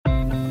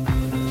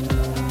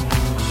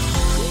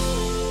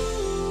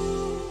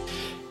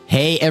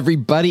Hey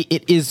everybody,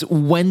 it is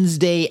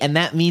Wednesday, and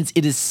that means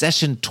it is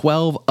session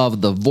 12 of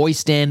The Voice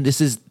Stand.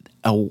 This is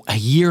a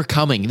year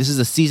coming. This is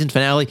a season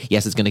finale.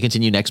 Yes, it's going to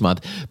continue next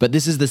month, but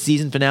this is the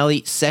season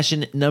finale,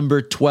 session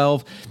number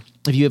 12.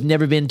 If you have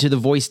never been to The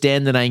Voice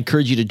Stand, then I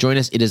encourage you to join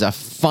us. It is a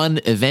fun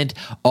event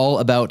all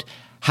about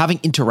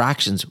having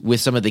interactions with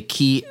some of the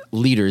key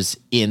leaders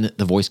in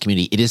the voice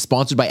community. It is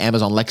sponsored by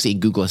Amazon Alexa and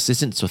Google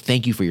Assistant, so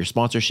thank you for your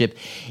sponsorship.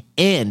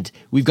 And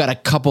we've got a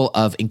couple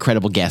of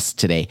incredible guests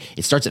today.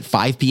 It starts at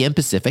 5 p.m.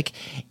 Pacific,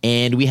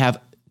 and we have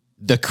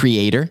the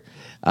creator,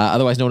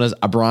 otherwise known as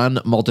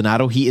Abran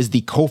Maldonado. He is the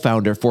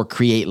co-founder for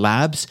Create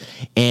Labs,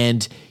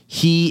 and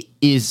he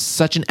is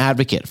such an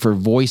advocate for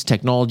voice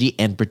technology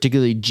and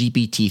particularly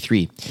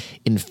GPT-3.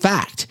 In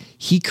fact,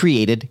 he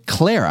created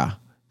Clara,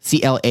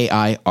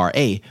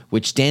 Claira,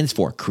 which stands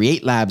for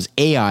Create Labs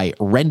AI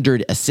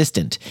Rendered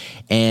Assistant.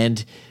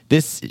 And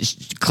this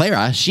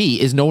Clara, she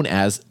is known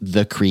as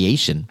the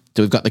creation.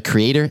 So we've got the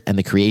creator and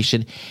the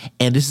creation.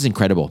 And this is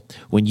incredible.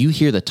 When you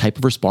hear the type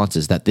of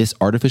responses that this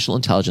artificial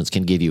intelligence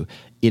can give you,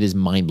 it is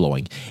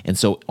mind-blowing. And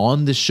so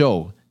on the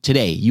show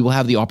today, you will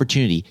have the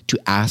opportunity to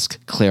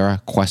ask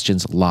Clara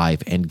questions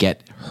live and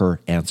get her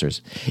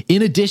answers.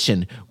 In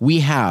addition, we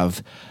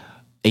have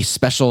a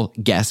special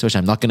guest, which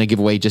I'm not going to give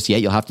away just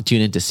yet. You'll have to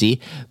tune in to see,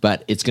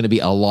 but it's going to be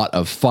a lot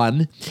of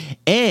fun.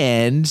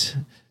 And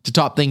to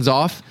top things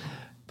off,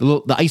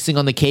 the icing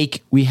on the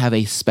cake, we have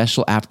a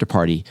special after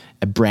party,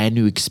 a brand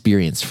new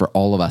experience for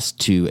all of us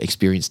to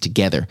experience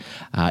together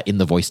in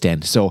the Voice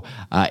Stand. So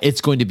it's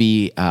going to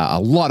be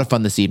a lot of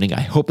fun this evening. I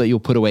hope that you'll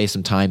put away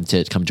some time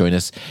to come join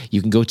us. You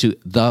can go to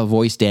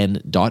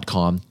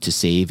thevoicestand.com to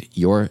save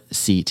your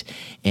seat.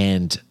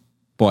 And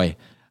boy,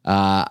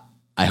 I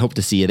hope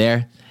to see you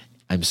there.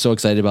 I'm so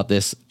excited about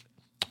this,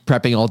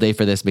 prepping all day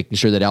for this, making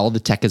sure that all the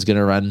tech is going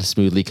to run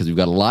smoothly because we've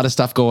got a lot of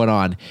stuff going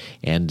on.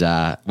 And,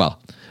 well,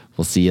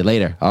 we'll see you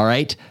later. All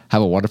right.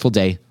 Have a wonderful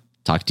day.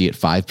 Talk to you at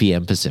 5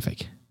 p.m.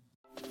 Pacific.